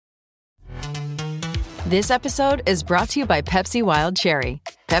This episode is brought to you by Pepsi Wild Cherry.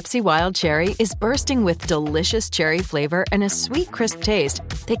 Pepsi Wild Cherry is bursting with delicious cherry flavor and a sweet, crisp taste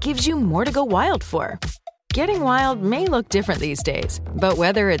that gives you more to go wild for. Getting wild may look different these days, but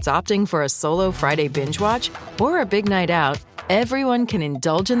whether it's opting for a solo Friday binge watch or a big night out, everyone can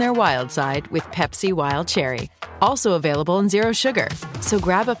indulge in their wild side with Pepsi Wild Cherry. Also available in Zero Sugar. So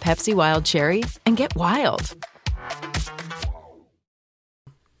grab a Pepsi Wild Cherry and get wild.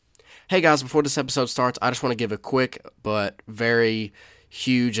 Hey guys, before this episode starts, I just want to give a quick but very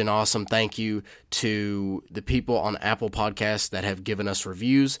huge and awesome thank you to the people on Apple Podcasts that have given us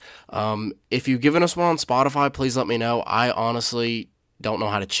reviews. If you've given us one on Spotify, please let me know. I honestly don't know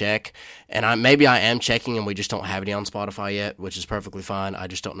how to check, and maybe I am checking and we just don't have any on Spotify yet, which is perfectly fine. I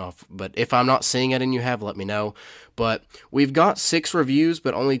just don't know. But if I'm not seeing it and you have, let me know. But we've got 6 reviews,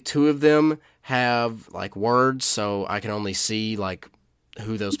 but only 2 of them have like words, so I can only see like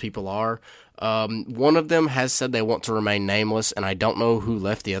who those people are. One of them has said they want to remain nameless, and I don't know who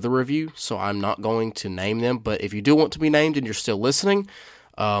left the other review, so I'm not going to name them. But if you do want to be named and you're still listening,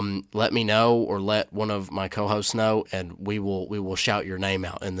 let me know or let one of my co-hosts know, and we will shout your name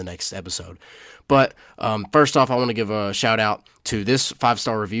out in the next episode. But first off, I want to give a shout out to this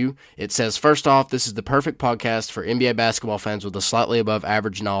 5-star review. It says, first off, this is the perfect podcast for NBA basketball fans with a slightly above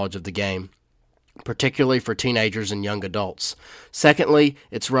average knowledge of the game, particularly for teenagers and young adults. Secondly,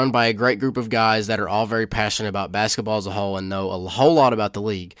 it's run by a great group of guys that are all very passionate about basketball as a whole and know a whole lot about the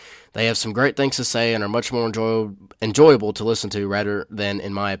league. They have some great things to say and are much more enjoyable to listen to rather than,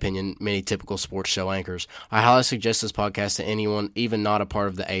 in my opinion, many typical sports show anchors. I highly suggest this podcast to anyone, even not a part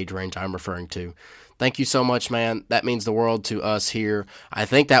of the age range I'm referring to. Thank you so much, man. That means the world to us here. I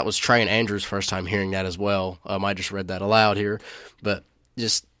think that was Trey and Andrew's first time hearing that as well. I just read that aloud here, but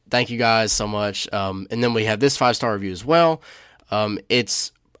just thank you guys so much. And then we have this 5-star review as well.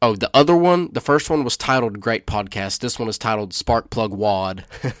 The other one, the first one was titled Great Podcast. This one is titled Sparkplug Wad.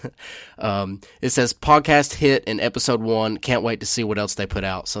 It says, podcast hit in episode 1. Can't wait to see what else they put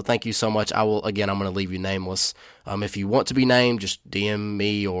out. So thank you so much. I'm going to leave you nameless. If you want to be named, just DM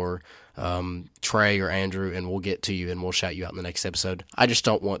me or Trey or Andrew, and we'll get to you and we'll shout you out in the next episode. I just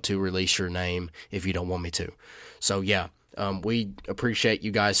don't want to release your name if you don't want me to. So yeah. We appreciate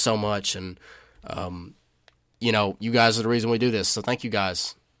you guys so much, and you guys are the reason we do this. So thank you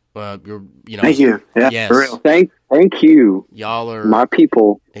guys. Thank you. Yeah, yes. For real. Thank you. Y'all are my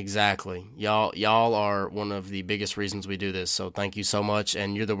people. Exactly. Y'all are one of the biggest reasons we do this. So thank you so much,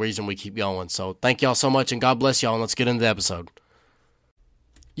 and you're the reason we keep going. So thank y'all so much, and God bless y'all. And let's get into the episode.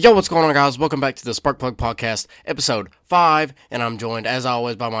 Yo, what's going on, guys? Welcome back to the Sparkplug Podcast, episode 5, and I'm joined, as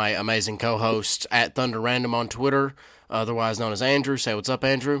always, by my amazing co-host at Thunder Random on Twitter, otherwise known as Andrew. Say what's up,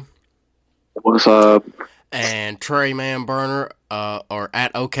 Andrew. What's up? And Trey Man Burner, or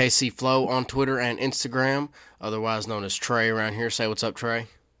at OKC Flow on Twitter and Instagram, otherwise known as Trey around here. Say what's up, Trey.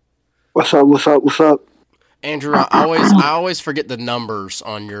 What's up? Andrew, I always forget the numbers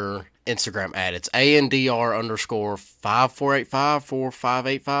on your Instagram ad. It's ANDR_5485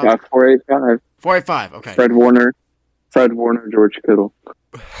 4585 5485. 485. Okay. Fred Warner, George Kittle.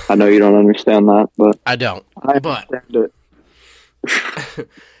 I know you don't understand that, but I don't. I understand it.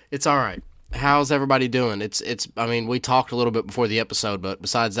 It's all right. How's everybody doing? I mean, we talked a little bit before the episode, but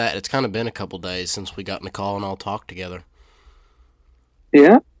besides that, it's kind of been a couple days since we got in the call and all talked together.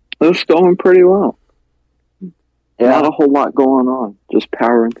 Yeah, it was going pretty well. Yeah, not a whole lot going on. Just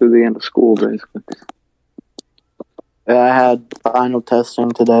powering through the end of school, basically. Yeah, I had final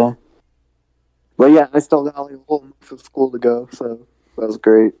testing today. But yeah, I still got like a whole month of school to go, so that was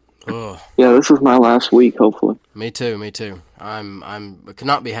great. Ugh. Yeah, this is my last week, hopefully. Me too. I could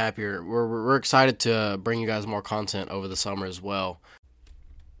not be happier. We're excited to bring you guys more content over the summer as well.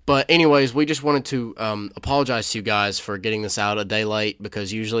 But anyways, we just wanted to apologize to you guys for getting this out a day late,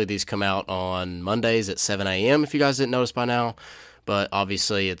 because usually these come out on Mondays at 7 a.m. if you guys didn't notice by now. But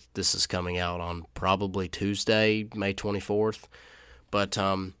obviously this is coming out on probably Tuesday, May 24th. But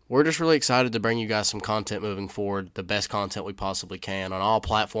we're just really excited to bring you guys some content moving forward, the best content we possibly can on all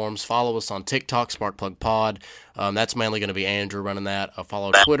platforms. Follow us on TikTok, SparkplugPod. That's mainly going to be Andrew running that.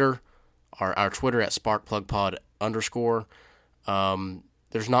 Follow Twitter, our Twitter at SparkplugPod_.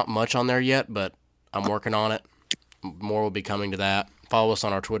 There's not much on there yet, but I'm working on it. More will be coming to that. Follow us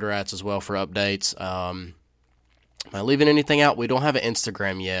on our Twitter ads as well for updates. Am I leaving anything out? We don't have an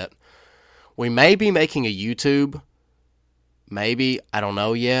Instagram yet. We may be making a YouTube. Maybe. I don't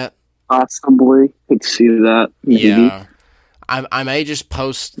know yet. Possibly. Could see that. Maybe. Yeah. I may just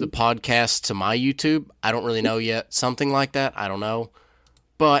post the podcast to my YouTube. I don't really know yet. Something like that. I don't know.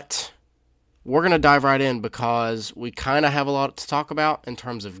 But we're going to dive right in because we kind of have a lot to talk about in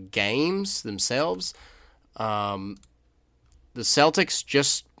terms of games themselves. The Celtics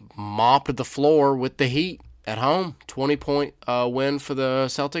just mopped the floor with the Heat at home. 20-point win for the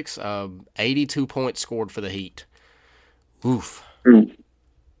Celtics. 82 points scored for the Heat. Oof.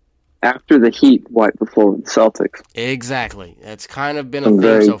 After the Heat wiped the floor with the Celtics. Exactly. That's kind of been a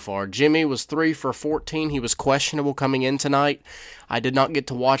theme so far. Jimmy was 3 for 14. He was questionable coming in tonight. I did not get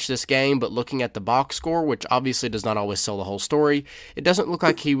to watch this game, but looking at the box score, which obviously does not always tell the whole story, it doesn't look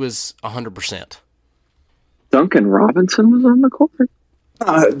like he was 100%. Duncan Robinson was on the court.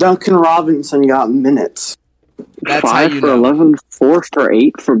 Duncan Robinson got minutes. That's 5 how you for know. 11, 4 for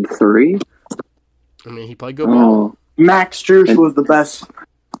 8 from 3. I mean, he played good ball. Max Strus was the best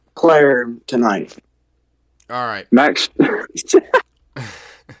player tonight. All right. Max 0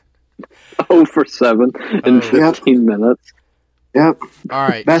 for 7 in 15 minutes. Yep. All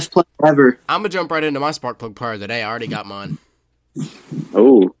right. Best player ever. I'm going to jump right into my Spark Plug player of the day. I already got mine.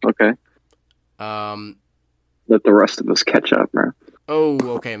 Oh, okay. Um. Let the rest of us catch up, man. Oh,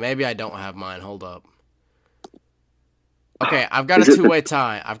 okay. Maybe I don't have mine. Hold up. Okay, I've got a two-way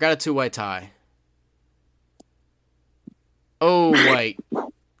tie. Oh, wait.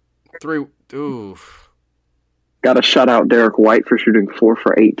 3. Oof. Got to shut out Derek White for shooting 4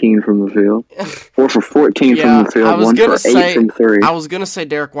 for 18 from the field. 4 for 14 from the field. 1 for 8 from 3. I was going to say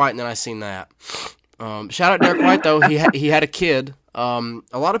Derek White, and then I seen that. Shout out Derek White, though. He had a kid. A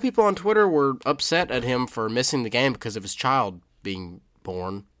lot of people on Twitter were upset at him for missing the game because of his child being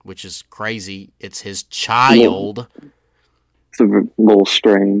born, which is crazy. It's his child. It's a little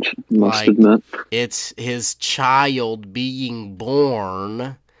strange, must admit. It's his child being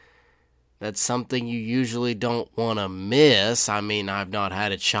born. That's something you usually don't want to miss. I mean, I've not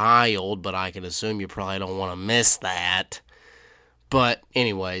had a child, but I can assume you probably don't want to miss that. But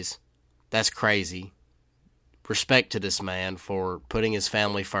anyways, that's crazy. Respect to this man for putting his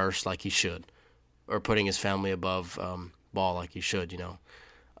family first like he should. Or putting his family above ball like he should, you know.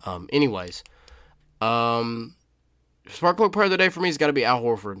 Anyways. Spark Plug player of the day for me has got to be Al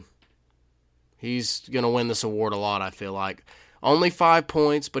Horford. He's going to win this award a lot, I feel like. Only 5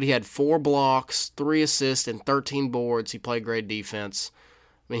 points, but he had 4 blocks, 3 assists, and 13 boards. He played great defense.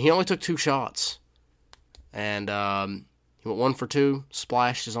 I mean, he only took 2 shots. And he went 1 for 2,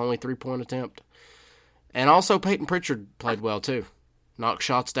 splashed his only 3-point attempt. And also Peyton Pritchard played well, too. Knocked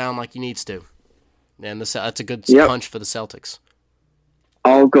shots down like he needs to. And that's a good punch for the Celtics.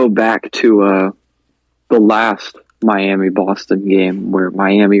 I'll go back to the last Miami-Boston game where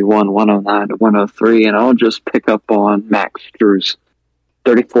Miami won 109-103, and I'll just pick up on Max Strus.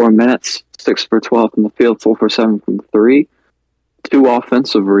 34 minutes, 6 for 12 from the field, 4 for 7 from 3. 2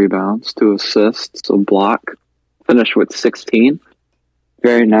 offensive rebounds, 2 assists, a block. Finished with 16.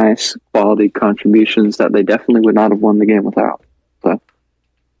 Very nice quality contributions that they definitely would not have won the game without. So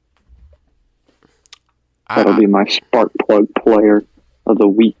that'll be my Spark Plug player of the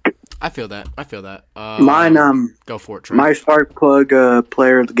week. I feel that. Mine, go for it, Trey. My Spark Plug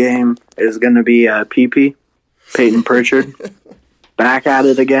player of the game is going to be PP, Peyton Pritchard. Back at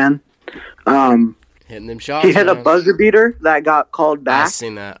it again. Hitting them shots. He hit a buzzer beater that got called back. I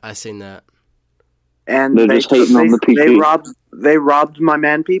seen that. And they're just hating on the PP. They robbed my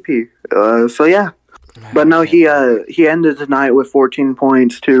man PP. So yeah. But no, he ended tonight with 14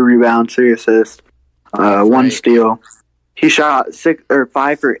 points, 2 rebounds, 3 assists, 1 steal. He shot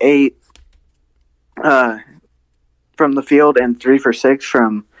 5 for 8 from the field and 3 for 6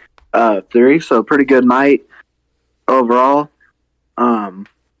 from 3. So pretty good night overall. So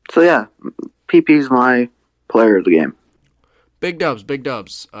yeah, PP's my player of the game. Big dubs.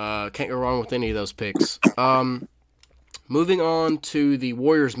 Can't go wrong with any of those picks. Moving on to the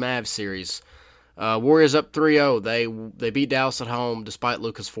Warriors-Mavs series. Warriors up 3-0. They beat Dallas at home despite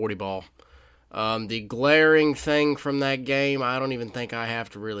Luka's 40 ball. The glaring thing from that game, I don't even think I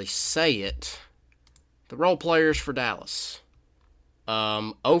have to really say it. The role players for Dallas.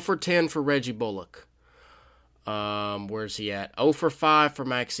 0 for 10 for Reggie Bullock. Where's he at? 0 for 5 for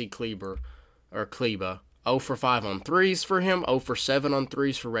Maxi Kleber. 0 for 5 on threes for him. 0 for 7 on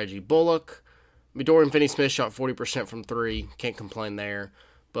threes for Reggie Bullock. Dorian Finney-Smith shot 40% from 3. Can't complain there.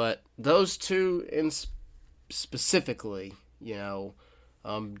 But those two specifically, Davis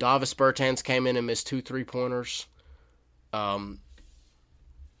Bertans came in and missed 2 3-pointers.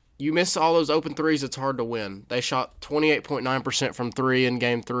 You miss all those open threes, it's hard to win. They shot 28.9% from 3 in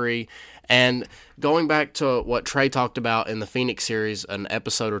Game 3. And going back to what Trey talked about in the Phoenix series an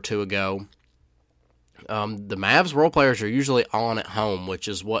episode or 2 ago, the Mavs role players are usually on at home, which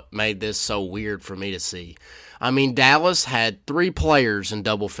is what made this so weird for me to see. I mean, Dallas had 3 players in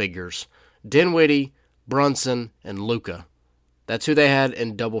double figures Dinwiddie, Brunson, and Luka. That's who they had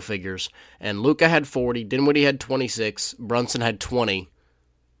in double figures. And Luka had 40, Dinwiddie had 26, Brunson had 20.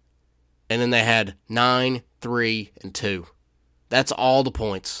 And then they had 9, 3, and 2. That's all the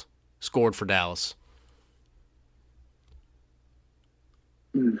points scored for Dallas.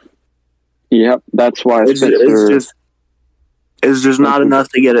 Yep, that's why It's just not enough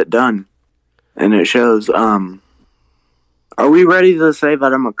to get it done. And it shows. Are we ready to say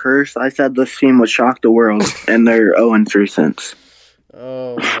that I'm a curse? I said this team would shock the world, and they're 0-3 since.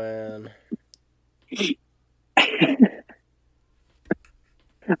 Oh, man.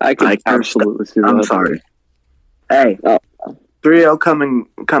 I can absolutely see that. I'm sorry. Hey, 3-0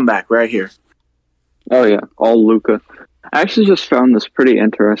 come back right here. Oh, yeah, all Luka. I actually just found this pretty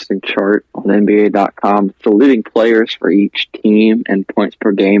interesting chart on NBA.com. The leading players for each team and points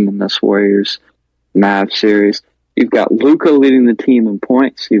per game in this Warriors-Mavs series. You've got Luka leading the team in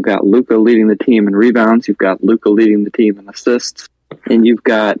points. You've got Luka leading the team in rebounds. You've got Luka leading the team in assists. And you've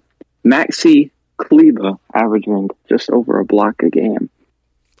got Maxi Kleber averaging just over a block a game.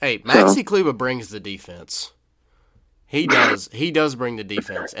 Hey, Maxi Kleber brings the defense. He does. He does bring the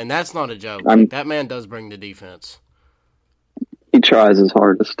defense. And that's not a joke. That man does bring the defense. He tries his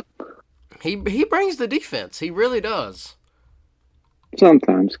hardest. He brings the defense. He really does.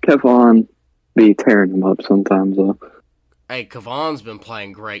 Sometimes. Kevon be tearing him up sometimes, though. Hey, Kevon's been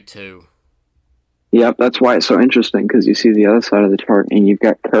playing great, too. Yep, that's why it's so interesting, because you see the other side of the chart, and you've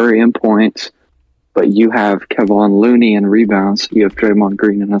got Curry in points, but you have Kevon Looney in rebounds, you have Draymond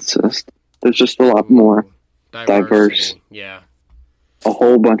Green in assists. There's just a lot more diverse. Yeah. A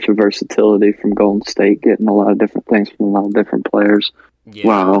whole bunch of versatility from Golden State, getting a lot of different things from a lot of different players. Yeah.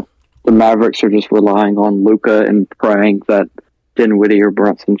 Wow. The Mavericks are just relying on Luka and praying that Dinwiddie or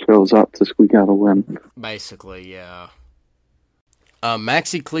Brunson shows up to squeak out a win. Basically, yeah.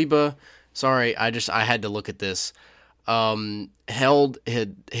 Maxi Kleber, sorry, I had to look at this. Held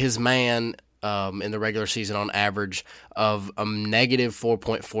his man in the regular season on average of a negative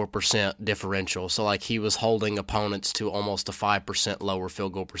 4.4% differential. So, like, he was holding opponents to almost a 5% lower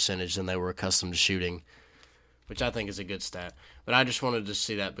field goal percentage than they were accustomed to shooting, which I think is a good stat. But I just wanted to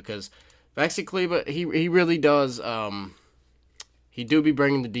see that because Maxi Kleber, he really does. He do be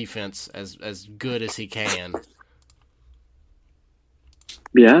bringing the defense as good as he can.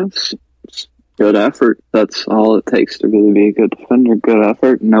 Yeah, it's good effort. That's all it takes to really be a good defender. Good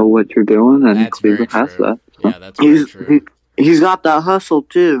effort, know what you're doing, and Cleveland has that. So. Yeah, that's very true. He's got that hustle,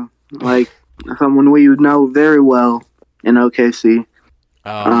 too. Like, someone we know very well in OKC.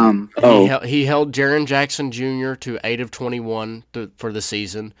 He held Jaren Jackson Jr. to 8 of 21 for the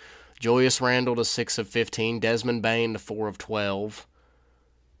season. Julius Randle to 6 of 15. Desmond Bane to 4 of 12.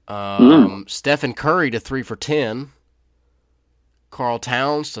 Stephen Curry to 3 for 10. Karl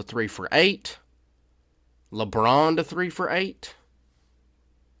Towns to 3 for 8. LeBron to 3 for 8.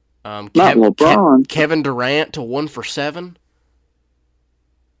 LeBron. Kevin Durant to 1 for 7.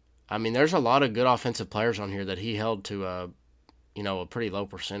 I mean, there's a lot of good offensive players on here that he held to a pretty low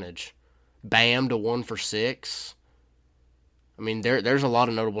percentage. Bam to 1 for 6. I mean, there's a lot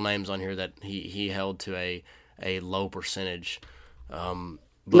of notable names on here that he held to a low percentage.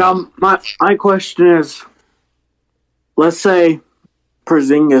 Now, my question is, let's say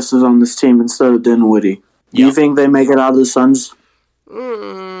Porzingis is on this team instead of Dinwiddie. Do you think they make it out of the Suns?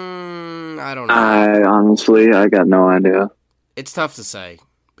 I don't know. I got no idea. It's tough to say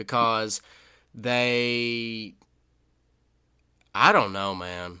because I don't know,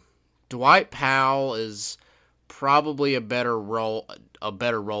 man. Dwight Powell is probably a better role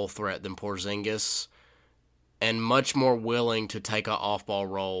threat than Porzingis, and much more willing to take an off-ball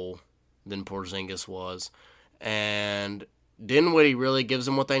role than Porzingis was. And Dinwiddie really gives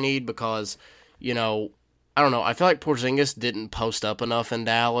them what they need because, I don't know. I feel like Porzingis didn't post up enough in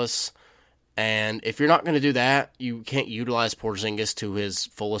Dallas. And if you're not going to do that, you can't utilize Porzingis to his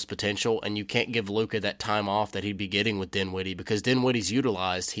fullest potential, and you can't give Luka that time off that he'd be getting with Dinwiddie because Dinwiddie's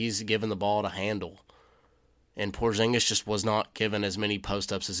utilized. He's given the ball to handle. And Porzingis just was not given as many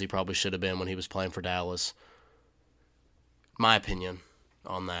post-ups as he probably should have been when he was playing for Dallas. My opinion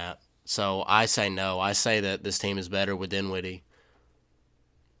on that. So I say no. I say that this team is better with Dinwiddie.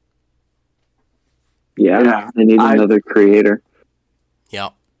 Yeah. They need another creator.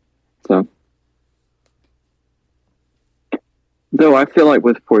 Yep. So, though I feel like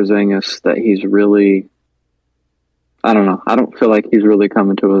with Porzingis that he's really, I don't know. I don't feel like he's really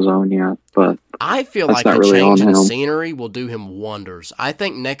coming to his own yet. But I feel like the really change in scenery will do him wonders. I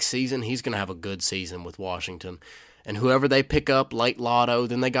think next season he's going to have a good season with Washington. And whoever they pick up, late lotto,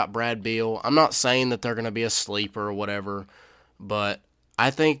 then they got Brad Beal. I'm not saying that they're going to be a sleeper or whatever, but I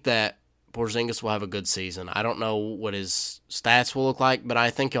think that Porzingis will have a good season. I don't know what his stats will look like, but I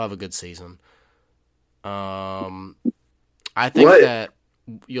think he'll have a good season. I think that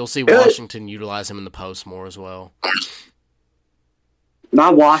you'll see Washington utilize him in the post more as well.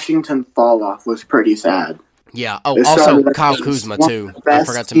 That Washington fall off was pretty sad. Yeah. Oh, also Kyle Kuzma too. I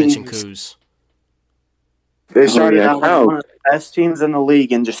forgot to mention Kuz. They started out like one of the best teams in the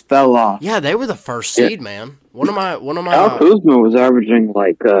league and just fell off. Yeah, they were the first seed, man. One of my. Kyle Kuzma was averaging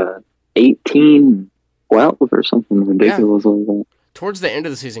like 18, 12 or something ridiculous like that. Towards the end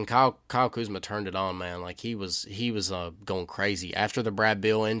of the season, Kyle Kuzma turned it on, man. Like he was going crazy after the Brad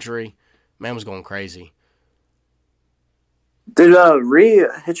Beal injury. Man was going crazy. Did Rui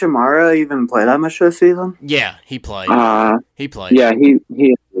Hachimura even play that much this season? Yeah, he played. He played. Yeah, he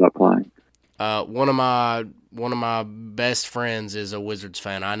ended up playing. One of my best friends is a Wizards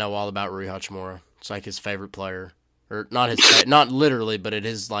fan. I know all about Rui Hachimura. It's like his favorite player, or not literally, but it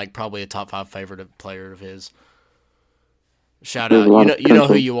is like probably a top 5 favorite player of his. Shout out. You know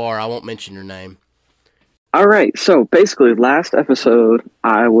who you are. I won't mention your name. All right. So basically, last episode,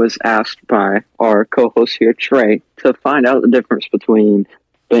 I was asked by our co-host here, Trey, to find out the difference between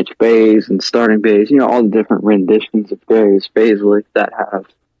bench bays and starting bays. You know, all the different renditions of Darius Bazley that have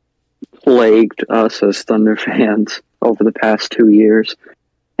plagued us as Thunder fans over the past 2 years.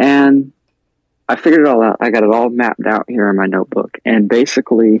 And I figured it all out. I got it all mapped out here in my notebook. And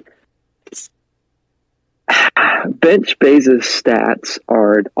basically, bench bays' stats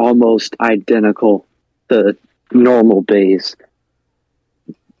are almost identical to normal bays.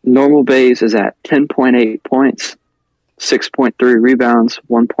 Normal bays is at 10.8 points, 6.3 rebounds,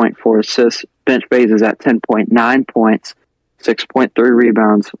 1.4 assists. Bench bays is at 10.9 points, 6.3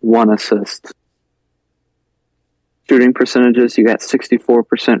 rebounds, 1 assist. Shooting percentages, you got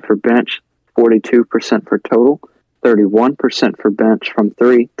 64% for bench, 42% for total, 31% for bench from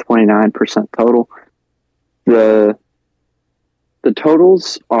 3, 29% total. The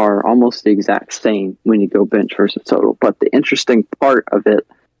totals are almost the exact same when you go bench versus total, but the interesting part of it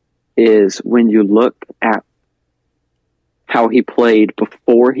is when you look at how he played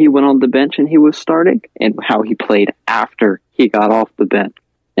before he went on the bench and he was starting, and how he played after he got off the bench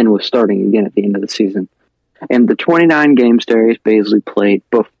and was starting again at the end of the season. And the 29 games Darius Bazley played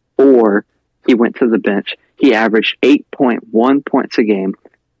before he went to the bench, he averaged 8.1 points a game,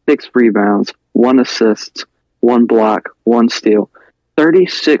 6 rebounds, 1 assist, 1 block, 1 steal,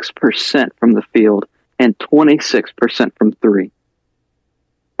 36% from the field, and 26% from 3.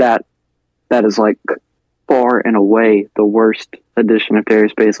 That is like far and away the worst edition of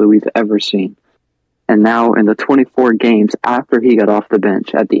Darius Bazley we've ever seen. And now in the 24 games after he got off the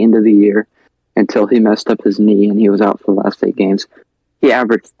bench at the end of the year, until he messed up his knee and he was out for the last 8 games, he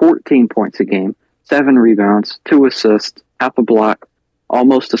averaged 14 points a game, 7 rebounds, 2 assists, half a block,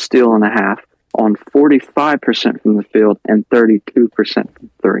 almost a steal and a half, on 45% from the field and 32% from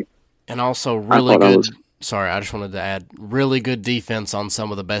 3. And also really good, I just wanted to add, really good defense on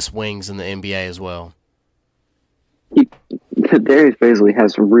some of the best wings in the NBA as well. Darius Bazley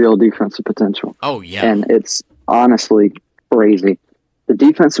has real defensive potential. Oh, yeah. And it's honestly crazy. The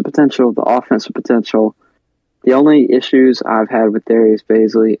defensive potential, the offensive potential. The only issues I've had with Darius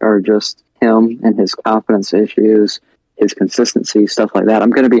Bazley are just him and his confidence issues, his consistency, stuff like that.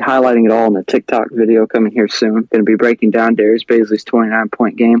 I'm going to be highlighting it all in a TikTok video coming here soon. Going to be breaking down Darius Bazley's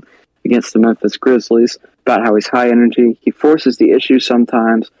 29-point game against the Memphis Grizzlies, about how he's high energy. He forces the issue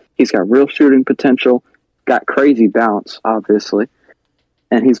sometimes. He's got real shooting potential, got crazy bounce, obviously,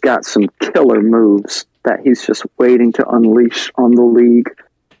 and he's got some killer moves that he's just waiting to unleash on the league.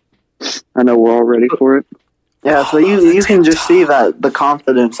 I know we're all ready for it. Yeah, so you can just see that the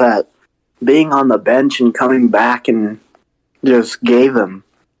confidence that being on the bench and coming back and just gave him.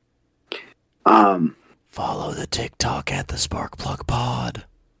 Follow the TikTok at the Sparkplug Pod.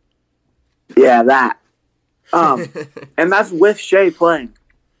 Yeah, that. And that's with Shea playing.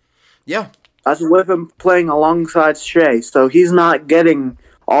 Yeah. That's with him playing alongside Shea. So he's not getting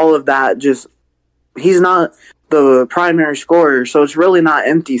all of that. He's not the primary scorer, so it's really not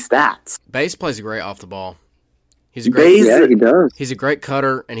empty stats. Bass plays great off the ball. He does. He's a great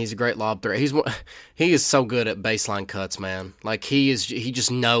cutter, and he's a great lob threat. He is so good at baseline cuts, man. Like he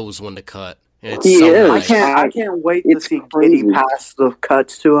just knows when to cut. And it's Nice. I can't wait to see Giddy pass the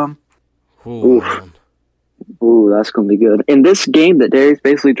cuts to him. Man. Ooh, that's going to be good. In this game that Darius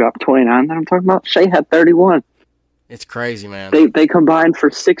basically dropped 29 that I'm talking about, Shea had 31. It's crazy, man. They combined for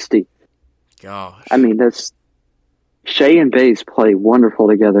 60. Gosh. I mean, Shea and Baze play wonderful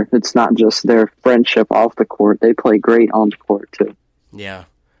together. It's not just their friendship off the court. They play great on the court, too. Yeah,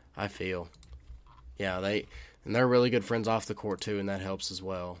 I feel. Yeah, they're really good friends off the court, too, and that helps as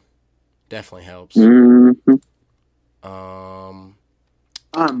well. Definitely helps. Mm-hmm.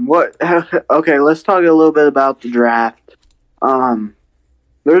 What? Okay, let's talk a little bit about the draft.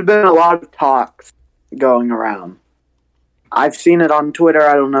 There's been a lot of talks going around. I've seen it on Twitter.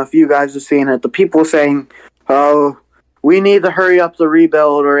 I don't know if you guys have seen it. The people saying, "Oh, we need to hurry up the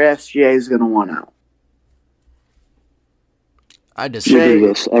rebuild, or SGA is going to want out." I We disagree. do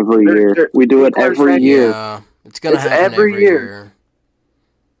this every year. We do it every year. Yeah, it's going to It's happen every every year. year.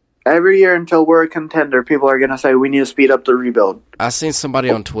 Every year until we're a contender, people are going to say we need to speed up the rebuild. I seen somebody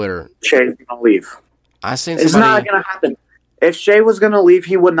on Twitter. Shay's going to leave. I seen It's somebody. not going to happen. If Shay was going to leave,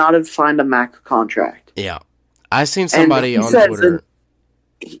 he would not have signed a max contract. Yeah, I seen somebody on says Twitter.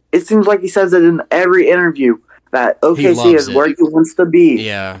 It seems like he says it in every interview that OKC loves is it. where he wants to be.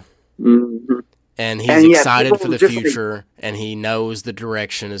 Yeah, Mm-hmm. and he's And yeah, excited people for the just like- future, and he knows the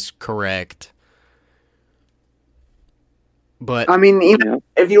direction is correct. But I mean, even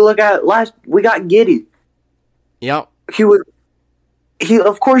if you look at we got Giddey. yep, He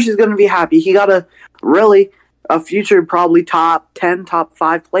of course he's going to be happy. He got a future probably top 10, top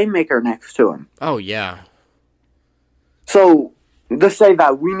 5 playmaker next to him. oh yeah, So to say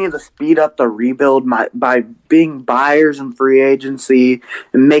that we need to speed up the rebuild by being buyers in free agency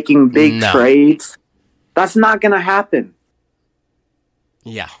and making big No. trades, that's not going to happen.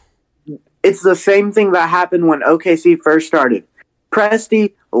 yeah, It's the same thing that happened when OKC first started.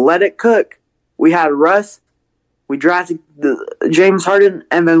 Presti let it cook. We had Russ, we drafted James Harden,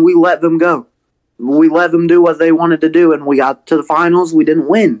 and then we let them go. We let them do what they wanted to do, and we got to the finals. We didn't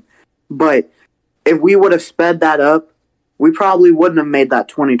win. But if we would have sped that up, we probably wouldn't have made that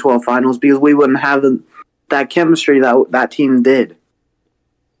 2012 finals because we wouldn't have that chemistry that team did.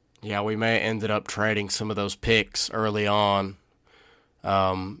 yeah. We may have ended up trading some of those picks early on,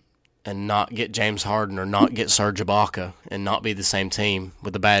 and not get James Harden or not get Serge Ibaka and not be the same team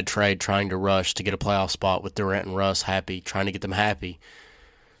with a bad trade trying to rush to get a playoff spot with Durant and Russ happy, trying to get them happy.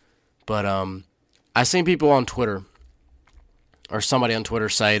 But I seen people on Twitter or somebody on Twitter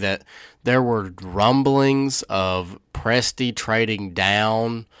say that there were rumblings of Presti trading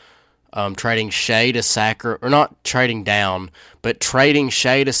down, trading Shea to Sacramento, or not trading down, but trading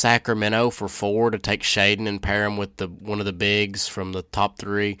Shea to Sacramento for 4 to take Shaden and pair him with one of the bigs from the top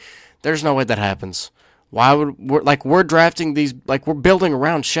 3. There's no way that happens. Why would we're drafting these, like we're building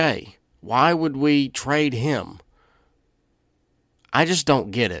around Shea? Why would we trade him? I just don't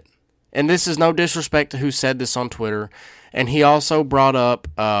get it. And this is no disrespect to who said this on Twitter. And he also brought up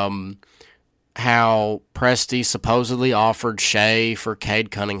how Presti supposedly offered Shea for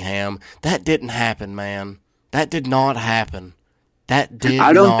Cade Cunningham. That didn't happen, man. That did not happen. That did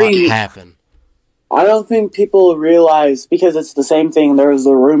not happen. I don't think people realize, because it's the same thing. There was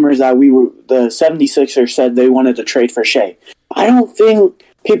the rumors that the 76ers said they wanted to trade for Shea. I don't think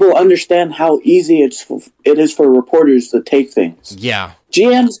people understand how easy it is for reporters to take things. Yeah.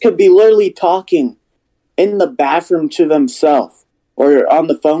 GMs could be literally talking in the bathroom to themselves or on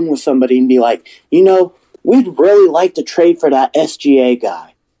the phone with somebody and be like, we'd really like to trade for that SGA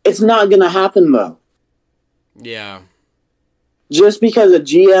guy. It's not going to happen, though. Yeah. Just because a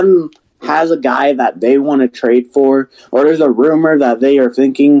GM has a guy that they want to trade for, or there's a rumor that they are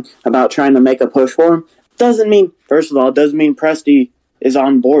thinking about trying to make a push for him, doesn't mean, first of all, it doesn't mean Presti is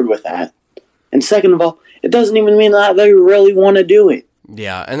on board with that. And second of all, it doesn't even mean that they really want to do it.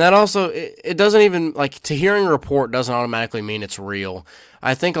 Yeah, and that also, it doesn't even, to hearing a report doesn't automatically mean it's real.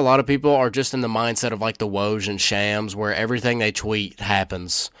 I think a lot of people are just in the mindset of the Woj and Shams, where everything they tweet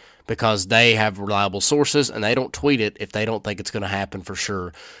happens because they have reliable sources and they don't tweet it if they don't think it's going to happen for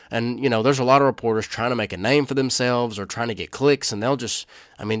sure. And, there's a lot of reporters trying to make a name for themselves or trying to get clicks, and they'll just,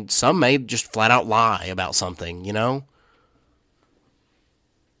 some may just flat out lie about something,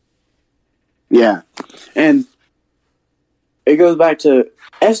 Yeah, and it goes back to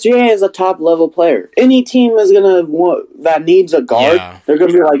SGA is a top level player. Any team is that needs a guard, they're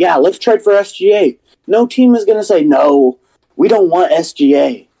gonna be like, yeah, let's trade for SGA. No team is gonna say no. We don't want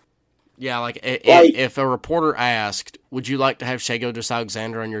SGA. Yeah, if a reporter asked, would you like to have Shai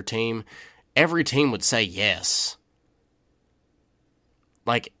Gilgeous-Alexander on your team? Every team would say yes.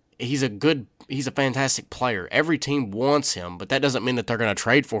 He's a fantastic player. Every team wants him, but that doesn't mean that they're going to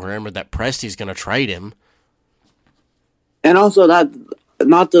trade for him or that Presti's going to trade him. And also, that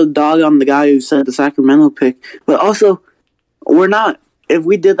not the dog on the guy who said the Sacramento pick, but also, if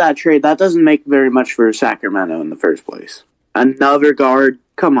we did that trade, that doesn't make very much for Sacramento in the first place. Another guard,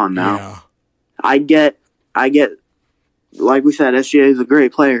 come on now. Yeah. I get, like we said, SGA is a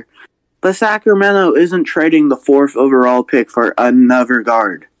great player, but Sacramento isn't trading the 4th overall pick for another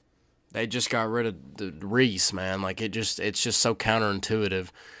guard. They just got rid of the Reese, man. It's just so counterintuitive.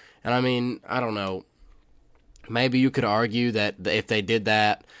 And I mean, I don't know. Maybe you could argue that if they did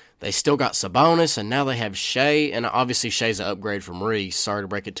that, they still got Sabonis, and now they have Shea, and obviously Shea's an upgrade from Reese. Sorry to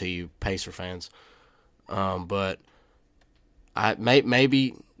break it to you, Pacer fans. But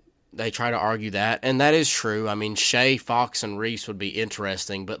maybe they try to argue that, and that is true. I mean, Shea, Fox, and Reese would be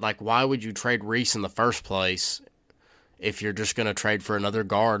interesting, but like, why would you trade Reese in the first place if you're just going to trade for another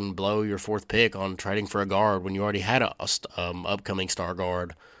guard and blow your 4th pick on trading for a guard when you already had a upcoming star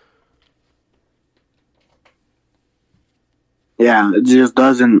guard? Yeah, it just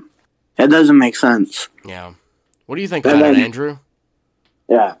doesn't. It doesn't make sense. Yeah. What do you think about it, Andrew?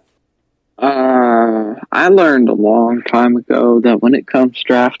 Yeah. I learned a long time ago that when it comes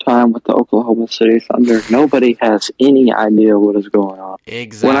draft time with the Oklahoma City Thunder, nobody has any idea what is going on.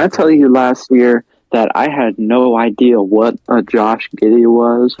 Exactly. When I tell you last year that I had no idea what a Josh Giddey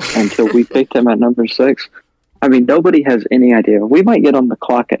was until we picked him at number 6, I mean, nobody has any idea. We might get on the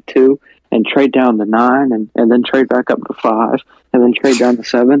clock at 2 and trade down to 9 and then trade back up to 5 and then trade down to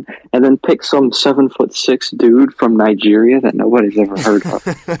 7 and then pick some 7'6" dude from Nigeria that nobody's ever heard of.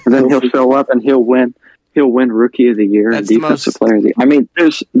 And then he'll show up and he'll win Rookie of the Year and Defensive Player of the Year. I mean,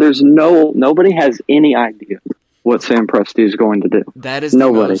 nobody has any idea what Sam Presti is going to do. That is the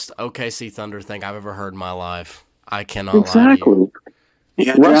most OKC Thunder thing I've ever heard in my life. I cannot lie to you.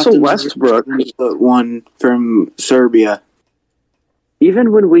 Yeah, Russell Westbrook, the one from Serbia.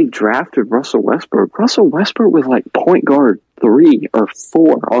 Even when we drafted Russell Westbrook was like point guard 3 or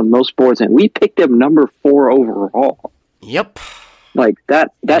 4 on most boards, and we picked him number 4 overall. Yep. Like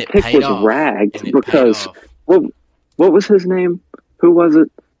that pick was ragged because what was his name? Who was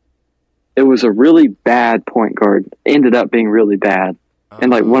it? It was a really bad point guard. Ended up being really bad.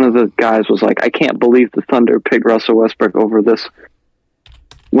 And like one of the guys was like, I can't believe the Thunder picked Russell Westbrook over this.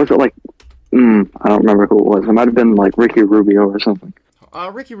 Was it like I don't remember who it was. It might have been like Ricky Rubio or something.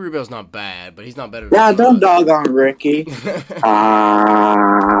 Ricky Rubio's not bad, but he's not better than Yeah, don't dog on Ricky. I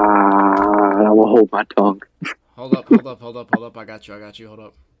will hold my tongue. Hold up. I got you. Hold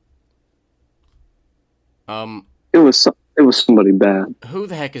up. It was somebody bad. Who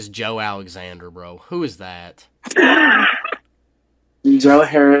the heck is Joe Alexander, bro? Who is that? Joe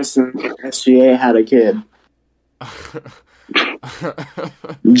Harris and SGA had a kid.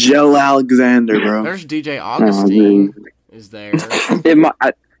 Joe Alexander, bro. There's DJ Augustine. Is there? It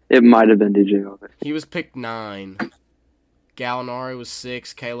might have been DJ Augustine. He was picked 9. Gallinari was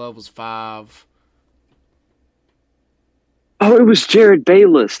 6. Caleb was 5. Oh, it was Jared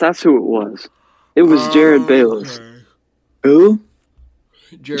Bayless. That's who it was. It was Jared Bayless. Okay. Who?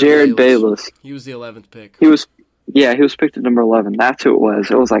 Jared Bayless. He was the 11th pick. He was picked at number 11. That's who it was.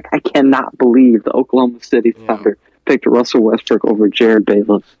 It was like, I cannot believe the Oklahoma City Thunder picked Russell Westbrook over Jared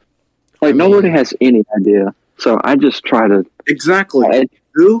Bayless. Like, nobody has any idea. So I just try to... Exactly. I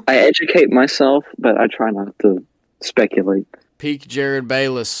educate myself, but I try not to speculate. Peak Jared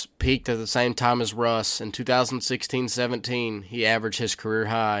Bayless peaked at the same time as Russ. In 2016-17, he averaged his career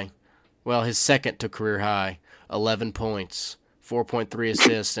high. Well, his second to career high. 11 points, 4.3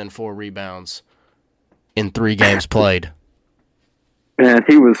 assists, and 4 rebounds in 3 games played. Man,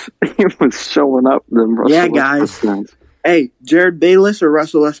 he was showing up. Yeah, guys. Hey, Jared Bayless or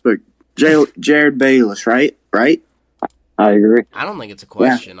Russell Westbrook? Jared Bayless, right? Right? I agree. I don't think it's a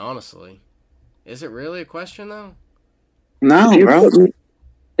question, honestly. Is it really a question, though? No, bro.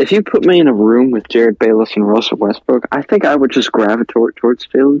 If you put me in a room with Jared Bayless and Russell Westbrook, I think I would just gravitate towards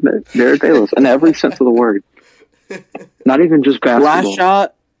Jared Bayless in every sense of the word. Not even just basketball. Last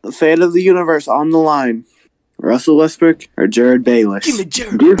shot, the fate of the universe on the line. Russell Westbrook or Jared Bayless? Give me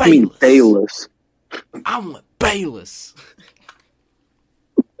Jared Give Bayless. me Bayless. I want Bayless.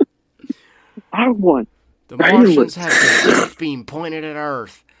 I want The Martians have the death beam pointed at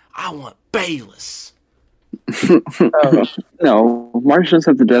Earth. I want Bayless. No, Martians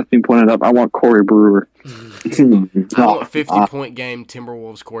have the death beam pointed up. I want Corey Brewer. I want 50-point game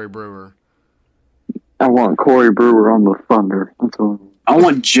Timberwolves Corey Brewer. I want Corey Brewer on the Thunder. That's what I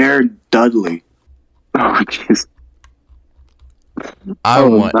want Jared Dudley. Oh, jeez. I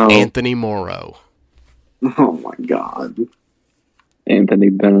want Anthony Morrow. Oh, my God. Anthony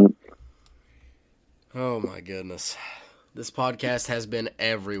Bennett. Oh, my goodness. This podcast has been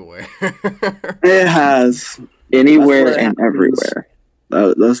everywhere. It has. Anywhere and everywhere.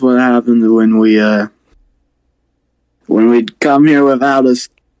 That's what happens when we come here without a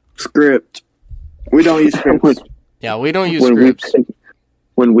script. We don't use scripts. Yeah, we don't use scripts.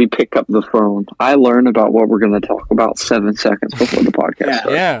 When we pick up the phone, I learn about what we're going to talk about 7 seconds before the podcast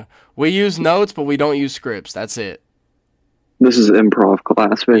starts. Yeah, we use notes, but we don't use scripts. That's it. This is improv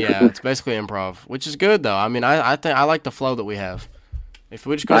class, basically. Yeah, it's basically improv, which is good, though. I mean, I think I like the flow that we have. If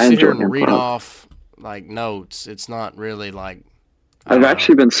we just go I sit here enjoy and read improv. off like notes, it's not really like. I've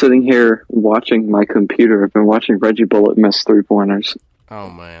actually been sitting here watching my computer. I've been watching Reggie Bullitt miss 3-pointers. Oh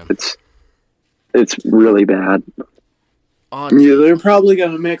man, It's really bad. Yeah, they're probably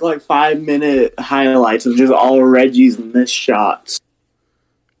gonna make like 5-minute highlights of just all Reggie's missed shots.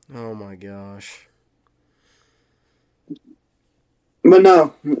 Oh my gosh. But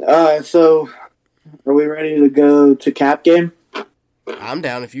no, so are we ready to go to cap game? I'm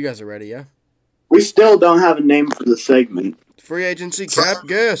down if you guys are ready. Yeah. We still don't have a name for the segment. Free agency cap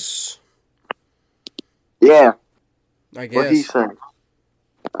guess. Yeah, I what he guess. said.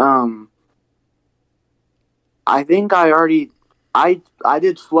 I think I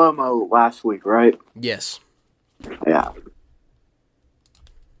did slow-mo last week, right? Yes. Yeah.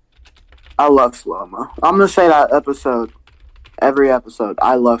 I love slow-mo. I'm gonna say that every episode.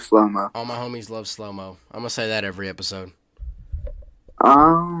 I love slow-mo. All my homies love slow mo. I'm gonna say that every episode.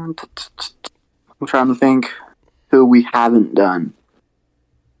 I'm trying to think who we haven't done.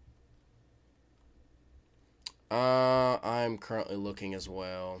 I'm currently looking as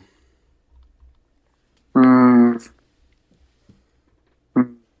well. I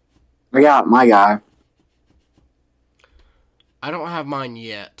got my guy. I don't have mine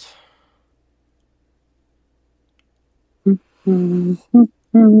yet.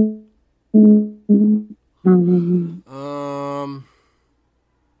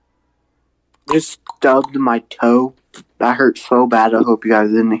 Just stubbed my toe. That hurt so bad. I hope you guys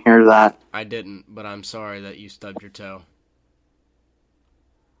didn't hear that. I didn't, but I'm sorry that you stubbed your toe.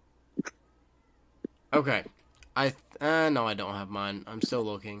 Okay. No, I don't have mine. I'm still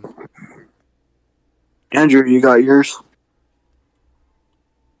looking. Andrew, you got yours?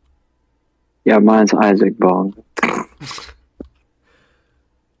 Yeah, mine's Isaac Bong.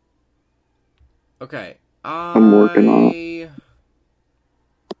 Okay. I'm working on it.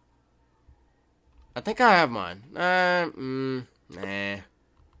 I think I have mine. Nah.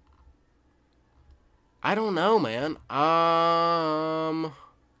 I don't know, man.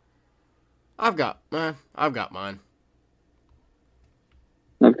 I've got mine. I've got mine.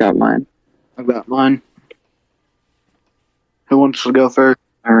 I've got mine. Who wants to go first?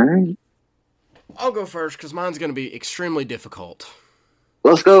 All right. I'll go first because mine's going to be extremely difficult.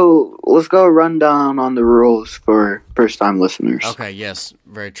 Let's go run down on the rules for first-time listeners. Okay, yes,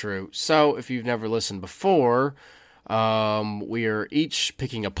 very true. So, if you've never listened before, we are each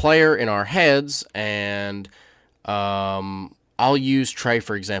picking a player in our heads, and I'll use Trey,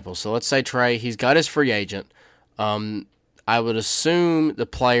 for example. So, let's say Trey, he's got his free agent. I would assume the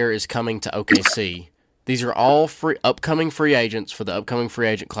player is coming to OKC. These are all upcoming free agents for the upcoming free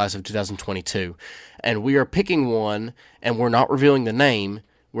agent class of 2022. And we are picking one, and we're not revealing the name.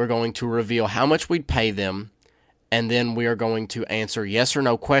 We're going to reveal how much we'd pay them, and then we are going to answer yes or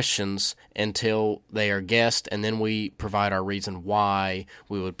no questions until they are guessed, and then we provide our reason why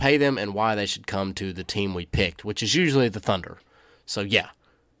we would pay them and why they should come to the team we picked, which is usually the Thunder. So, yeah.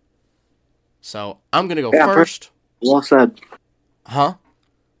 So, I'm going to go first. Well said. Huh?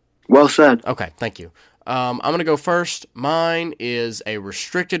 Well said. Okay, thank you. I'm going to go first. Mine is a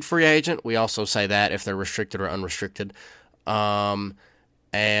restricted free agent. We also say that if they're restricted or unrestricted. And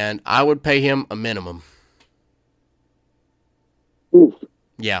I would pay him a minimum. Ooh.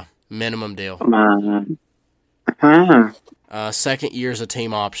 Yeah, minimum deal. Come on. Second year's a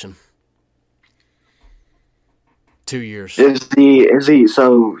team option. 2 years. Is he,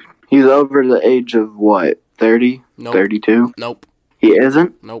 so he's over the age of what, 30? Nope. 32? Nope. He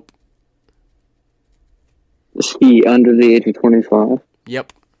isn't? Nope. Is he under the age of 25?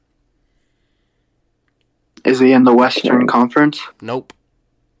 Yep. Is he in the Western Conference? Nope.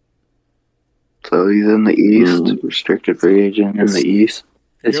 So he's in the East, restricted free agent in the East.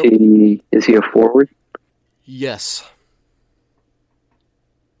 Is he a forward? Yes.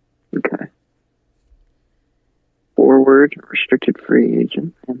 Okay. Forward, restricted free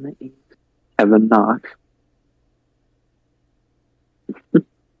agent in the East. Kevin Knox.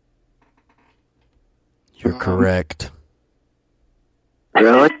 You're correct.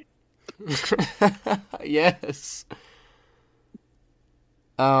 Really? Yes.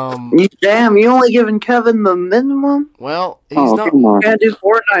 Damn, you only giving Kevin the minimum? Well, he's Oh, not. come on. You can't do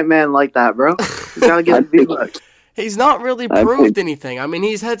Fortnite man like that, bro. You gotta get the V-Bucks. He's not really I proved think- anything. I mean,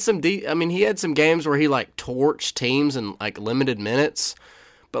 he's had some. He had some games where he like torched teams in like limited minutes.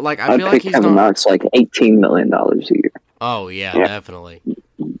 But like, I I'd feel like pick he's Kevin not. Knox like $18 million a year. Oh yeah, definitely.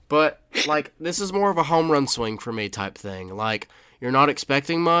 But like, this is more of a home run swing for me type thing. Like, you're not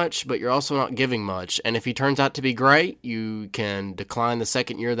expecting much, but you're also not giving much. And if he turns out to be great, you can decline the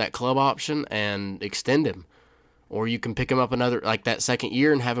second year of that club option and extend him. Or you can pick him up another, like that second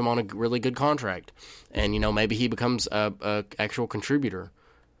year and have him on a really good contract. And, maybe he becomes a actual contributor.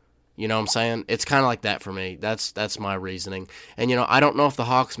 You know what I'm saying? It's kind of like that for me. That's my reasoning. And, I don't know if the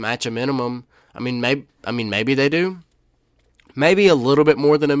Hawks match a minimum. Maybe they do. Maybe a little bit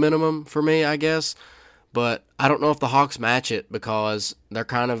more than a minimum for me, I guess. But I don't know if the Hawks match it because they're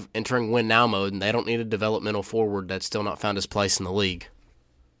kind of entering win-now mode, and they don't need a developmental forward that's still not found his place in the league.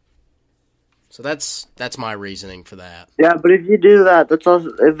 So that's my reasoning for that. Yeah, but if you do that, that's also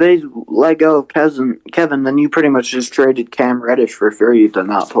if they let go of Kevin, then you pretty much just traded Cam Reddish for free to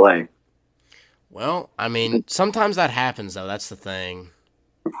not play. Well, sometimes that happens though. That's the thing.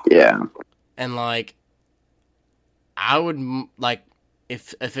 Yeah. And I would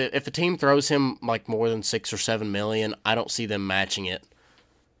if a team throws him more than $6 or $7 million, I don't see them matching it.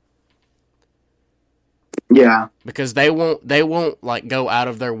 Yeah, because they won't go out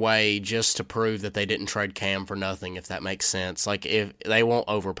of their way just to prove that they didn't trade Cam for nothing, if that makes sense. If they won't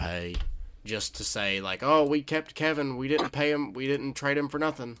overpay just to say oh, we kept Kevin, we didn't pay him, we didn't trade him for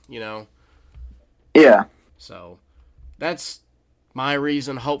nothing, Yeah. So that's my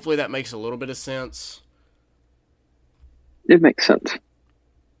reason. Hopefully that makes a little bit of sense. It makes sense.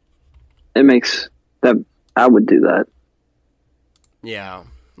 It makes that I would do that. Yeah.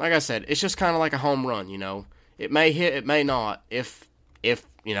 Like I said, it's just kind of like a home run, It may hit, it may not. If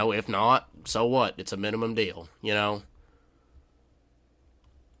not, so what? It's a minimum deal, Yep.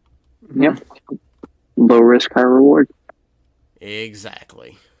 Low risk, high reward.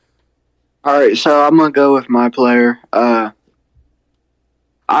 Exactly. All right, so I'm going to go with my player. I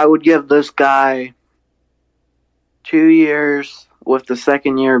would give this guy 2 years with the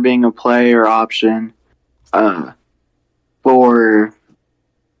second year being a player option for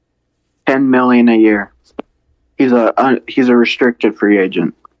 $10 million a year. He's a restricted free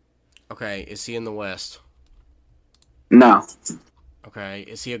agent. Okay, is he in the West? No. Okay,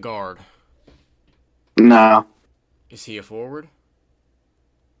 is he a guard? No. Is he a forward?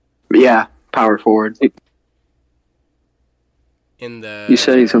 Yeah, power forward. You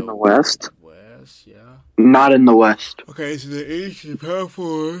said he's in the West? West, yeah. Not in the West. Okay, so the East is power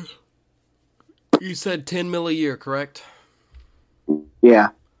forward. You said $10 million a year, correct? Yeah.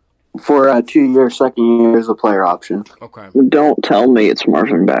 For a 2 year, second year is a player option. Okay. Don't tell me it's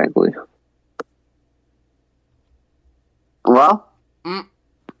Marvin Bagley. Well,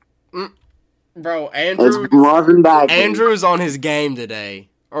 bro, Andrew. It's Marvin Bagley. Andrew's on his game today.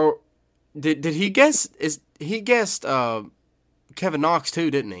 Or did he guess? He guessed Kevin Knox too,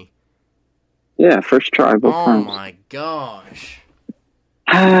 didn't he? Yeah, first try both times. Oh my gosh.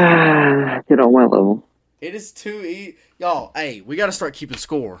 Get on my level. It is too y'all. Hey, we got to start keeping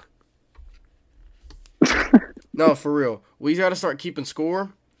score. No, for real. We got to start keeping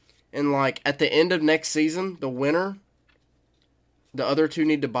score. And, at the end of next season, the winner, the other two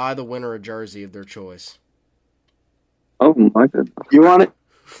need to buy the winner a jersey of their choice. Oh, my goodness. You want it?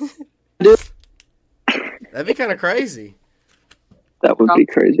 That'd be kind of crazy. That would be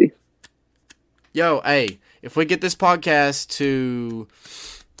crazy. Yo, hey, if we get this podcast to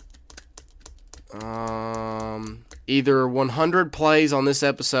either 100 plays on this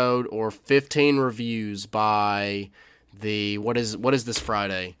episode or 15 reviews by what is this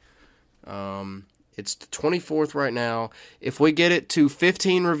Friday? It's the 24th right now. If we get it to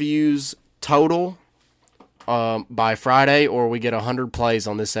 15 reviews total by Friday, or we get 100 plays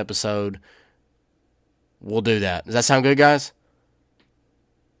on this episode, we'll do that. Does that sound good, guys?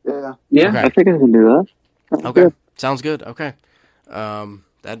 Yeah. Yeah, Okay. I think I can do that. Okay. Good. Sounds good. Okay.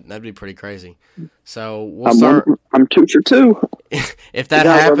 That'd be pretty crazy. So we'll start. I'm 2 for 2. If that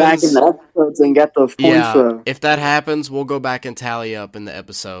Go back in happens, the episodes and get those points. yeah. If that happens, we'll go back and tally up in the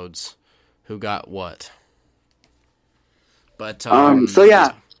episodes who got what. But So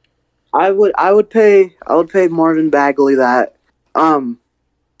yeah, I would pay Marvin Bagley that.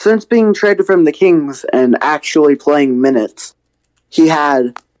 Since being traded from the Kings and actually playing minutes, he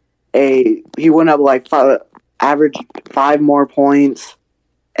went up average 5 more points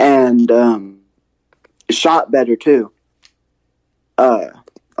and shot better too.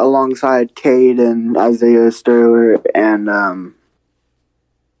 Alongside Cade and Isaiah Sterler and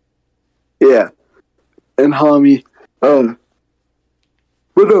and Homie.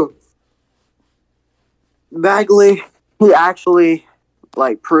 Bagley, he actually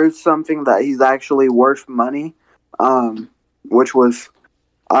proved something that he's actually worth money, which was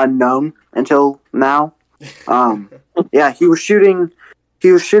unknown until now. Yeah, he was shooting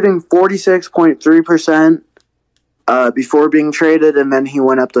 46.3% before being traded, and then he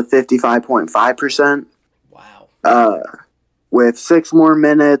went up to 55.5%. wow. With 6 more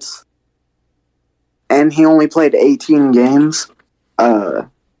minutes and he only played 18 games. But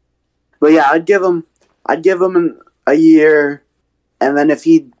yeah, I'd give him a year, and then if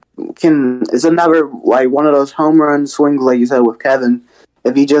he is another like one of those home run swings like you said with Kevin,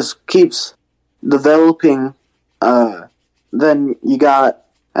 if he just keeps developing, then you got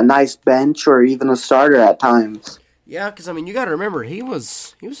a nice bench or even a starter at times. Yeah, because I mean, you got to remember he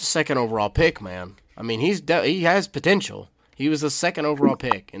was a second overall pick, man. I mean, he has potential. He was the second overall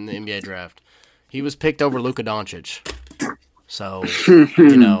pick in the NBA draft. He was picked over Luka Doncic. So,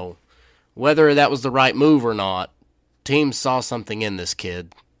 whether that was the right move or not, teams saw something in this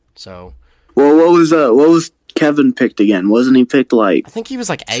kid. So, well, what was Kevin picked again? Wasn't he picked like? I think he was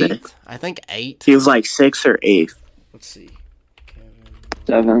like 8th. I think 8th. He was like 6th or 8th. Let's see.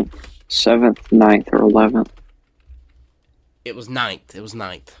 Kevin. 7th, 9th, or 11th. It was 9th. It was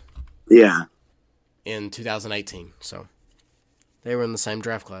 9th. Yeah. In 2018. So, they were in the same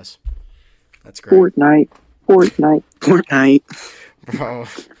draft class. That's great. Fortnite. Bro.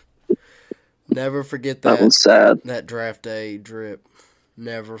 Never forget that. That was sad. That draft day drip.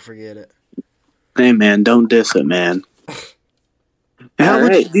 Never forget it. Hey, man, don't diss it, man. How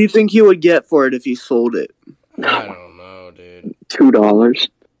much do you think he would get for it if he sold it? I don't know, dude.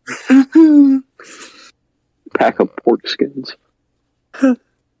 $2. Pack of pork skins. Oh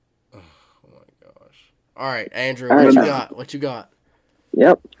my gosh. All right, Andrew, what you got?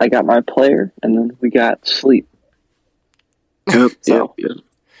 Yep, I got my player, and then we got sleep. Yep.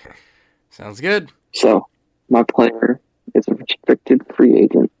 Sounds good. So, my player is a restricted free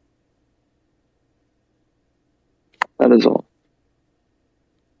agent. That is all.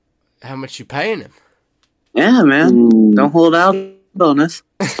 How much you paying him? Yeah, man. Don't hold out on us.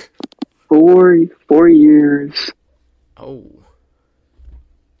 4 years. Oh.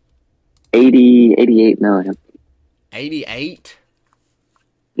 88 million. 88?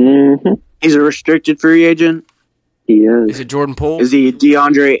 Mm-hmm. He's a restricted free agent. He is. Is it Jordan Poole? Is he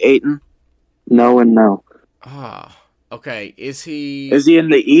DeAndre Ayton? No and no. Ah. Okay. Is he in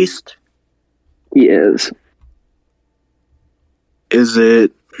the East? He is. Is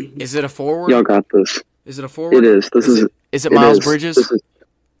it a forward? Y'all got this. Is it a forward? It is. Is it Miles Bridges?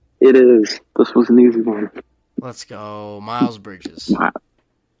 It is. This was an easy one. Let's go. Miles Bridges.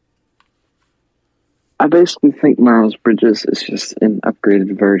 I basically think Miles Bridges is just an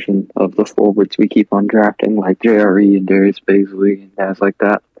upgraded version of the forwards we keep on drafting, like JRE and Darius Bazley and guys like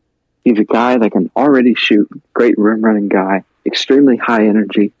that. He's a guy that can already shoot, great rim running guy, extremely high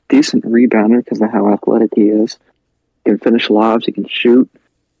energy, decent rebounder because of how athletic he is. He can finish lobs, he can shoot,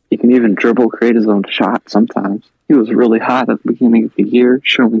 he can even dribble, create his own shot sometimes. He was really hot at the beginning of the year,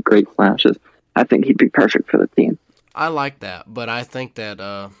 showing great flashes. I think he'd be perfect for the team. I like that, but I think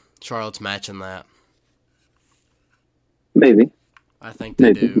that Charlotte's matching that. Maybe. I think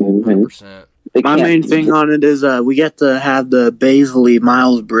they do, 100%. My main thing on it is we get to have the Bazley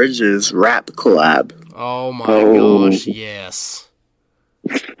Miles Bridges rap collab. Oh my gosh, yes.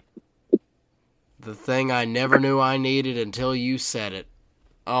 The thing I never knew I needed until you said it.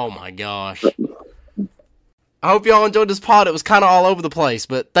 Oh my gosh. I hope y'all enjoyed this pod. It was kind of all over the place,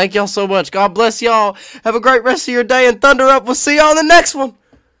 but thank y'all so much. God bless y'all. Have a great rest of your day, and Thunder Up. We'll see y'all on the next one.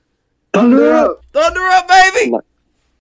 Thunder up! Thunder Up, baby!